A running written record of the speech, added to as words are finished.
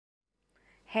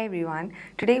Hey everyone,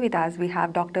 today with us we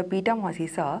have Dr. Peter Mossey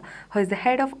sir, who is the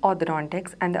Head of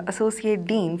Orthodontics and the Associate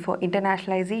Dean for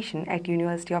Internationalisation at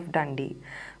University of Dundee.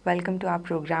 Welcome to our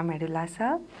program, Edullah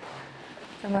sir.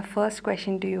 So my first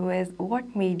question to you is,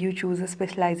 what made you choose a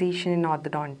specialization in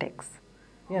orthodontics?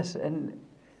 Yes, in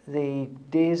the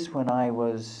days when I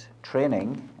was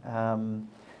training,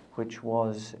 which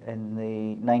was in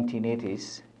the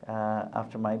 1980s,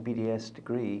 after my BDS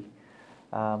degree,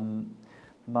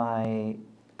 my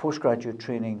postgraduate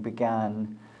training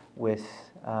began with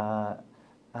an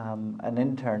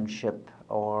internship,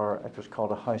 or it was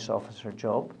called a house officer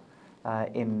job,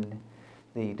 in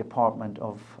the Department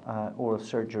of Oral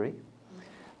Surgery.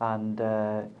 And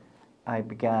I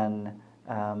began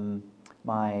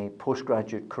my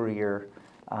postgraduate career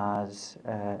as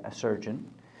a surgeon.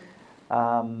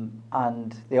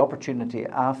 And the opportunity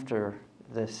after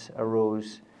this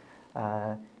arose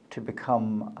to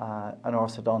become an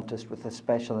orthodontist with a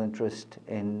special interest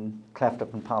in cleft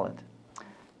lip and palate.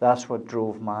 That's what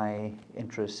drove my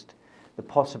interest, the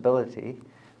possibility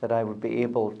that I would be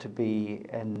able to be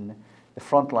in the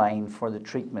front line for the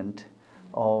treatment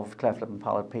of cleft lip and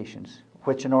palate patients,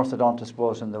 which an orthodontist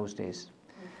was in those days,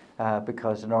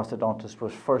 because an orthodontist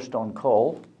was first on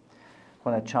call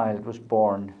when a child was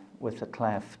born with a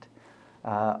cleft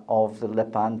of the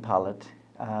lip and palate.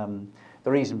 The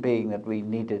reason being that we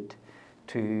needed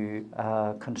to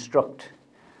construct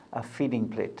a feeding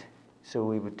plate. So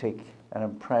we would take an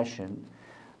impression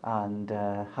and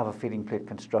have a feeding plate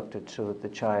constructed so that the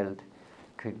child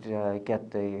could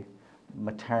get the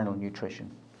maternal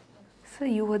nutrition. So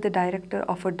you were the director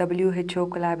of a WHO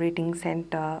collaborating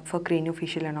center for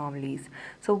craniofacial anomalies.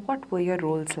 So what were your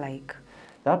roles like?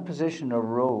 That position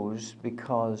arose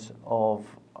because of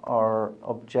our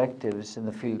objectives in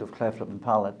the field of cleft lip and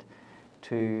palate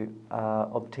to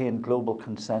obtain global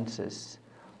consensus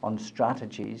on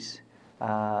strategies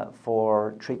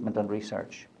for treatment and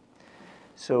research.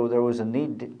 So there was a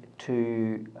need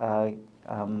to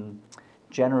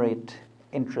generate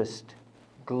interest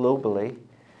globally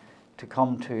to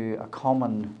come to a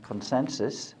common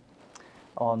consensus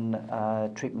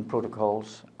on treatment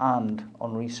protocols and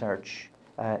on research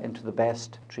into the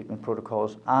best treatment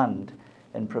protocols and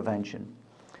in prevention.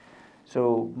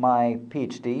 So my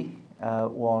PhD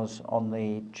was on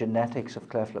the genetics of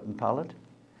cleft lip and palate,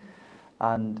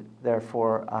 and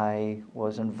therefore I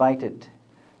was invited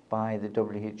by the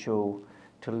WHO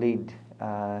to lead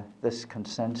this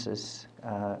consensus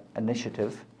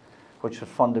initiative, which was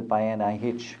funded by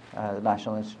NIH, the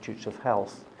National Institutes of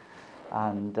Health,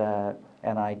 and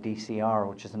NIDCR,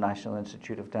 which is the National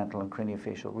Institute of Dental and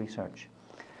Craniofacial Research.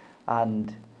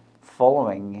 And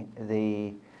following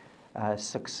the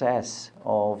success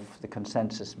of the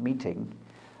consensus meeting,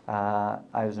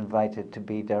 I was invited to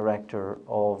be director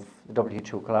of the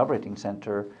WHO Collaborating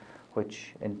Center,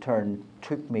 which in turn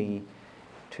took me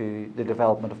to the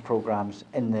development of programs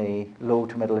in the low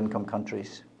to middle income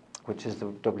countries, which is the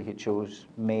WHO's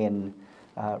main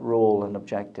role and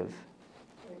objective.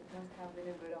 It must have been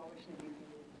a good opportunity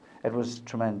for you. It was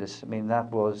tremendous. I mean,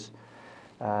 that was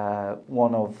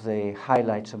one of the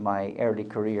highlights of my early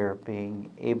career,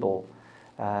 being able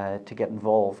to get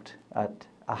involved at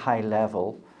a high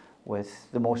level with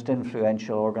the most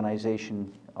influential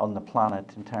organization on the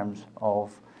planet in terms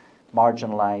of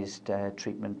marginalized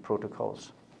treatment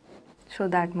protocols. So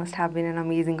that must have been an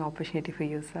amazing opportunity for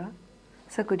you, sir.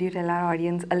 So could you tell our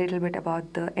audience a little bit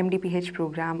about the MDPH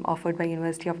program offered by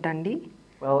University of Dundee?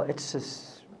 Well, it's a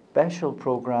special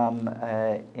program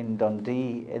in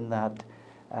Dundee in that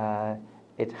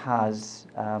it has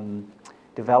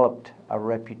developed a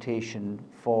reputation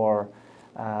for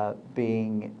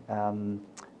being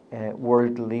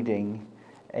world leading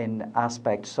in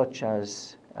aspects such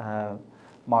as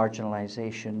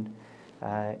marginalization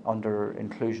under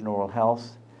inclusion oral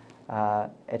health.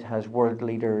 It has world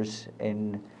leaders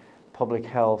in public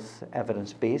health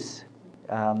evidence base,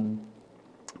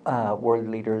 world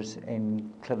leaders in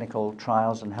clinical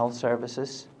trials and health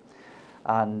services,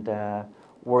 and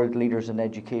world leaders in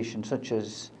education, such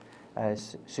as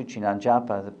Suchi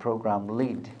Nanjapa, the program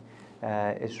lead,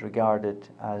 is regarded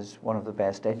as one of the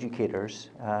best educators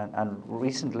and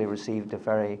recently received a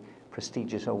very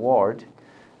prestigious award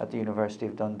at the University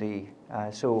of Dundee.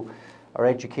 So our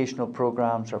educational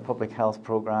programs, our public health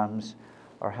programs,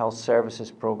 our health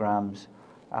services programs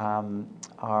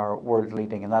are world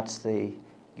leading, and that's the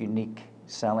unique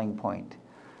selling point.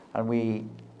 And we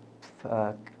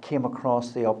came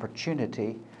across the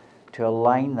opportunity to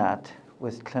align that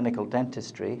with clinical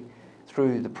dentistry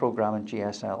through the program in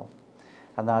GSL.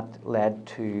 And that led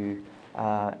to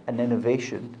an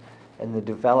innovation in the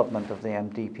development of the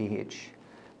MDPH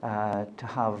to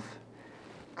have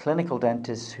clinical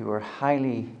dentists who are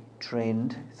highly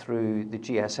trained through the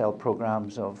GSL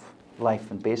programs of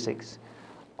Life and Basics,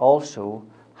 also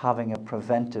having a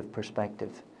preventive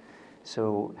perspective.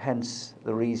 So hence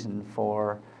the reason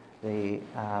for the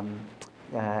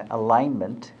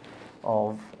alignment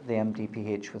of the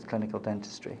MDPH with clinical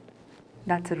dentistry.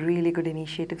 That's a really good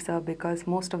initiative, sir, because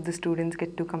most of the students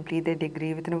get to complete their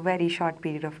degree within a very short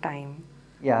period of time.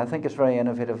 Yeah, I think it's very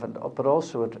innovative, but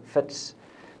also it fits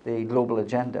the global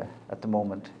agenda at the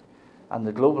moment. And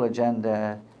the global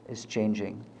agenda is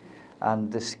changing.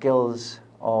 And the skills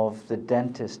of the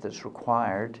dentist that's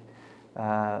required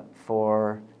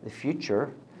for the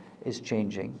future is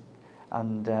changing.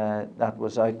 And that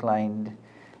was outlined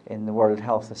in the World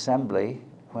Health Assembly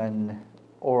when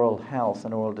oral health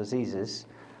and oral diseases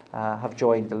have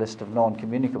joined the list of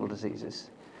non-communicable diseases.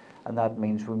 And that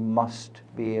means we must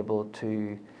be able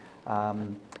to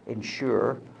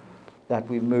ensure that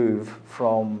we move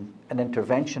from an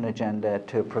intervention agenda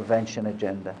to a prevention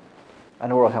agenda.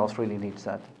 And oral health really needs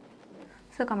that.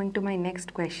 So coming to my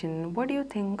next question, what do you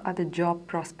think are the job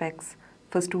prospects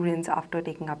for students after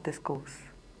taking up this course?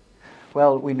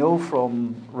 Well, we know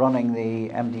from running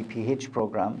the MDPH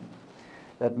program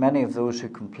that many of those who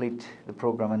complete the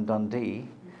program in Dundee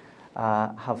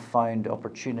have found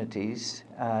opportunities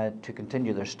to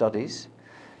continue their studies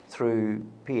through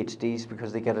PhDs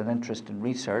because they get an interest in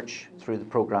research through the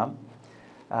program.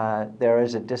 There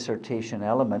is a dissertation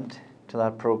element to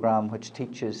that program which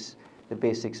teaches the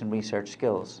basics and research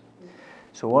skills.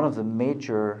 So one of the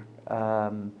major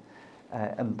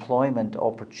employment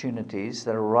opportunities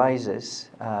that arises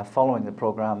following the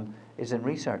program is in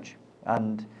research.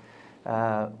 And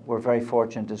we're very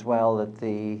fortunate as well that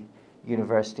the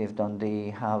University of Dundee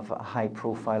have a high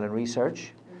profile in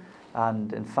research.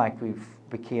 And in fact, we've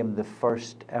became the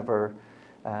first ever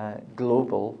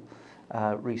global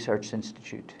research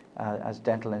institute, as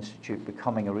Dental Institute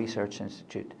becoming a research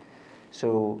institute.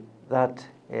 So that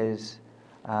is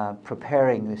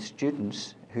preparing the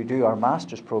students who do our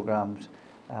master's programs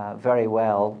very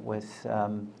well,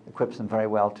 equips them very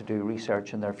well to do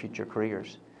research in their future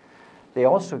careers. They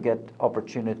also get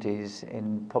opportunities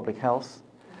in public health,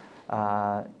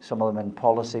 some of them in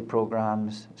policy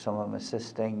programs, some of them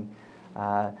assisting.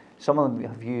 Some of them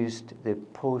have used the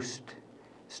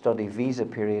post-study visa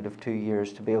period of 2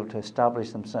 years to be able to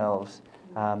establish themselves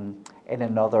in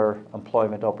another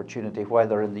employment opportunity while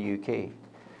they're in the UK.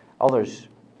 Others,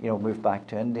 move back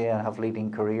to India and have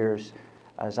leading careers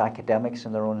as academics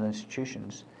in their own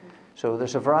institutions. So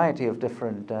there's a variety of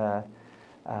different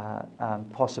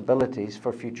possibilities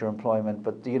for future employment,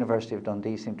 but the University of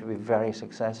Dundee seem to be very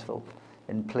successful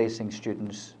in placing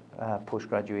students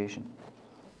post-graduation.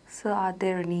 So are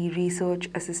there any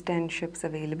research assistantships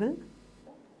available?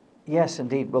 Yes,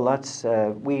 indeed. Well,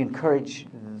 we encourage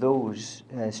those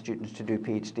students to do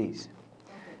PhDs.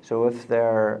 So if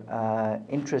they're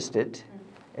interested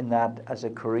in that as a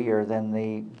career, then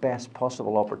the best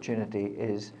possible opportunity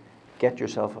is get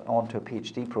yourself onto a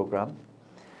PhD program.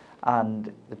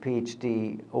 And the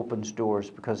PhD opens doors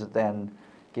because it then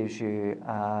gives you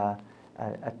a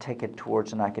ticket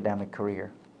towards an academic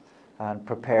career and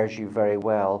prepares you very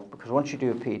well. Because once you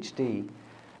do a PhD,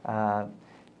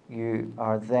 you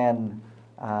are then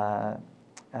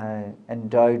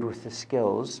endowed with the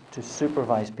skills to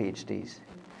supervise PhDs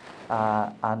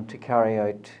and to carry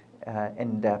out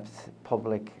in-depth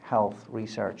public health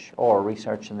research or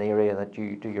research in the area that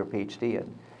you do your PhD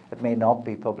in. It may not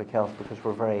be public health because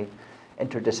we're very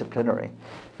interdisciplinary.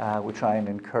 We try and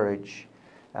encourage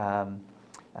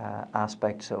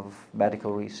aspects of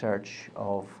medical research,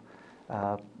 of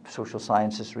social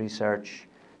sciences research,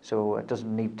 so it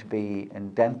doesn't need to be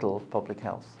in dental public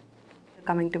health.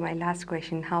 Coming to my last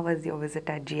question, how was your visit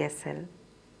at GSL?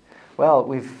 Well,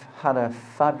 we've had a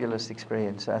fabulous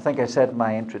experience. I think I said in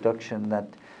my introduction that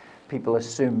people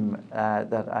assume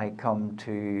that I come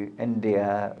to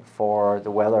India for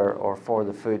the weather or for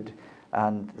the food,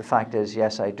 and the fact is,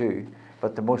 yes, I do.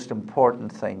 But the most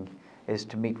important thing is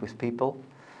to meet with people,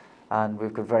 and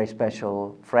we've got very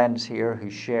special friends here who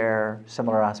share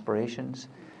similar aspirations.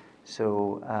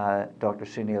 So Dr.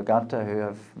 Sunil Ganta, who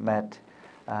I've met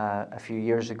a few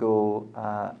years ago,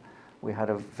 we had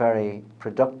a very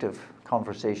productive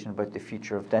conversation about the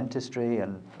future of dentistry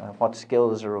and what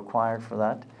skills are required for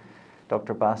that.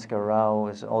 Dr. Bhaskar Rao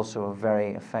is also a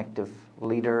very effective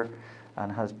leader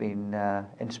and has been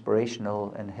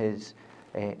inspirational in his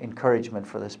encouragement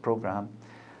for this program.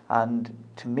 And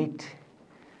to meet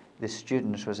the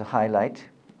students was a highlight,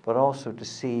 but also to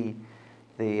see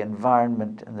the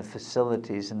environment and the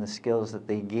facilities and the skills that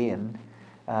they gain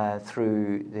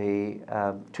through the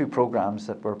two programs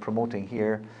that we're promoting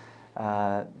here,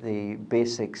 the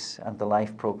Basics and the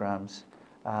Life programs,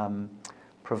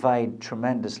 provide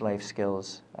tremendous life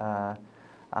skills,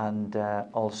 and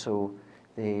also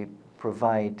they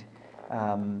provide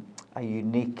a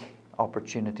unique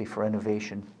opportunity for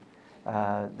innovation.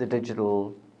 The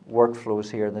digital workflows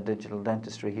here and the digital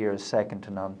dentistry here is second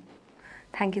to none.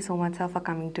 Thank you so much, sir, for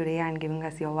coming today and giving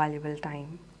us your valuable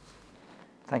time.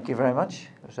 Thank you very much.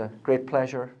 It was a great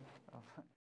pleasure